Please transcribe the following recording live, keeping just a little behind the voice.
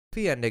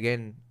and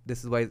again,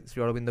 this is why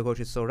Sri Aurobindo Ghosh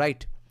is so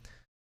right.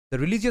 The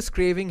religious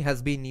craving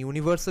has been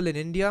universal in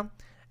India,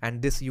 and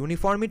this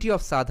uniformity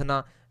of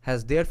sadhana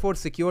has therefore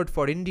secured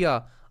for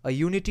India a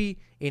unity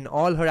in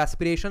all her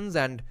aspirations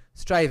and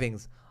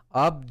strivings.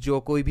 अब जो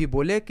कोई भी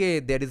बोले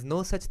कि there is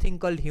no such thing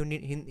called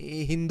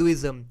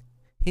Hinduism,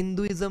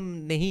 Hinduism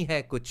नहीं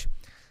है कुछ.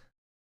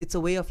 It's a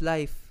way of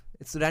life.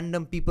 It's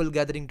random people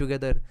gathering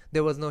together.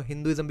 There was no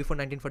Hinduism before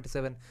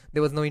 1947.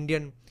 There was no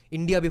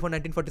India before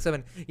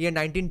 1947. ये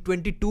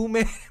 1922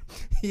 में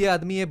ये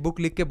आदमी ये बुक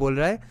लिख के बोल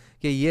रहा है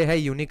कि ये है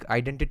unique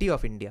identity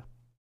of India.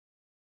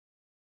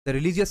 The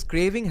religious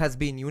craving has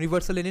been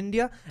universal in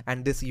India,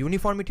 and this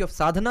uniformity of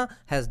sadhana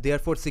has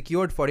therefore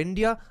secured for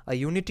India a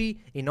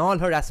unity in all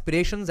her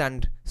aspirations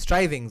and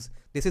strivings.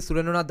 This is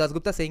Surendranath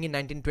Dasgupta saying in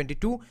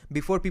 1922,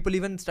 before people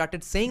even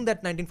started saying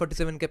that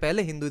 1947 के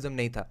पहले Hinduism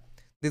नहीं था.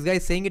 This guy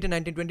is saying it in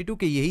 1922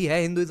 कि यही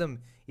है Hinduism,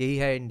 यही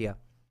है India.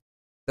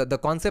 The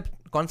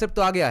concept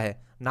तो आ गया है,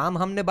 नाम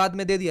हमने बाद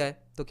में दे दिया है,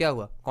 तो क्या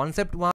हुआ? Concept वहाँ